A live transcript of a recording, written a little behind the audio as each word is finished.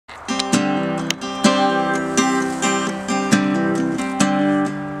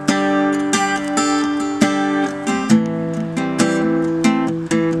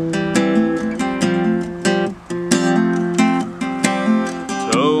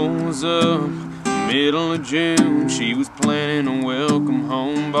was up middle of June. She was planning a welcome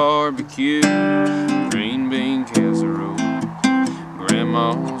home barbecue, green bean casserole,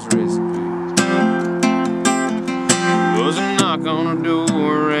 grandma's recipe. Was a knock on her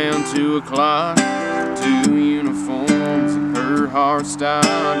door around 2 o'clock. 2 uniforms of her heart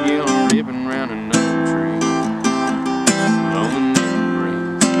style, yellow ribbon round another tree, blowing in the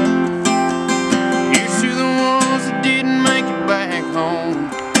breeze. Here's to the ones that didn't make it back home,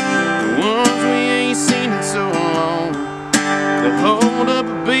 the ones we ain't seen in so long. That hold up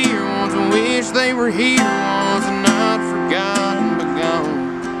a beer, ones who wish they were here, ones that not forgotten but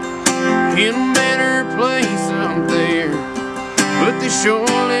gone in a better place up there. But they sure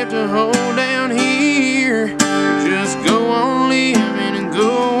left a hole down here. Just go on living and go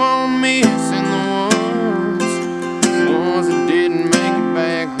on missing the ones that didn't make it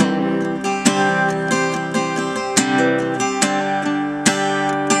back home.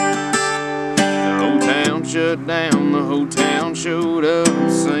 The whole town shut down, the whole town showed up,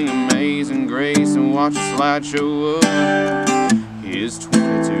 sing Amazing Grace and watch the slideshow up. His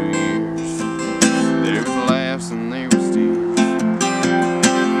 22 years, there was laughs and there was tears.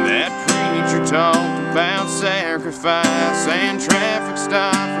 Talked about sacrifice and traffic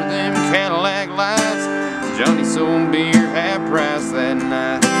stop for them Cadillac lights. Johnny sold beer half price that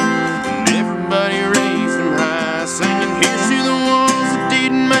night, and everybody raised them high, singing, here's to the ones that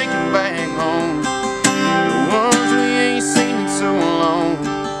didn't make it back home, the ones we ain't seen in so long.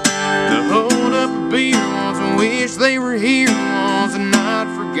 The hold up a beer, ones who wish they were here, ones that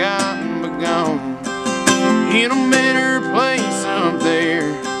not forgotten but gone in a better place up there.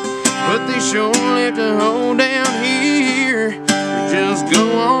 But they sure left a hole down here. Just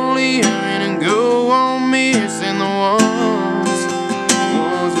go on living and go on missing the ones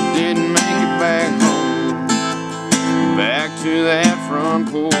that didn't make it back home. Back to that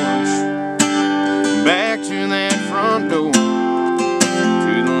front porch, back to that front door,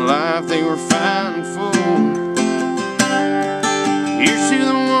 to the life they were fighting for. Here's to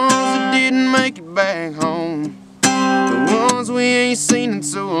the ones that didn't make it back home, the ones we ain't seen in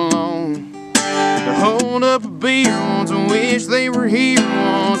so long. To hold up a beer, ones who wish they were here,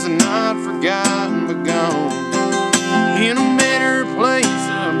 ones that not forgotten but gone in a better place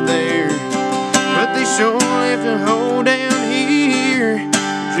up there. But they sure left a hole down here.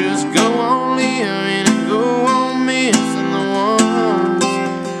 Just go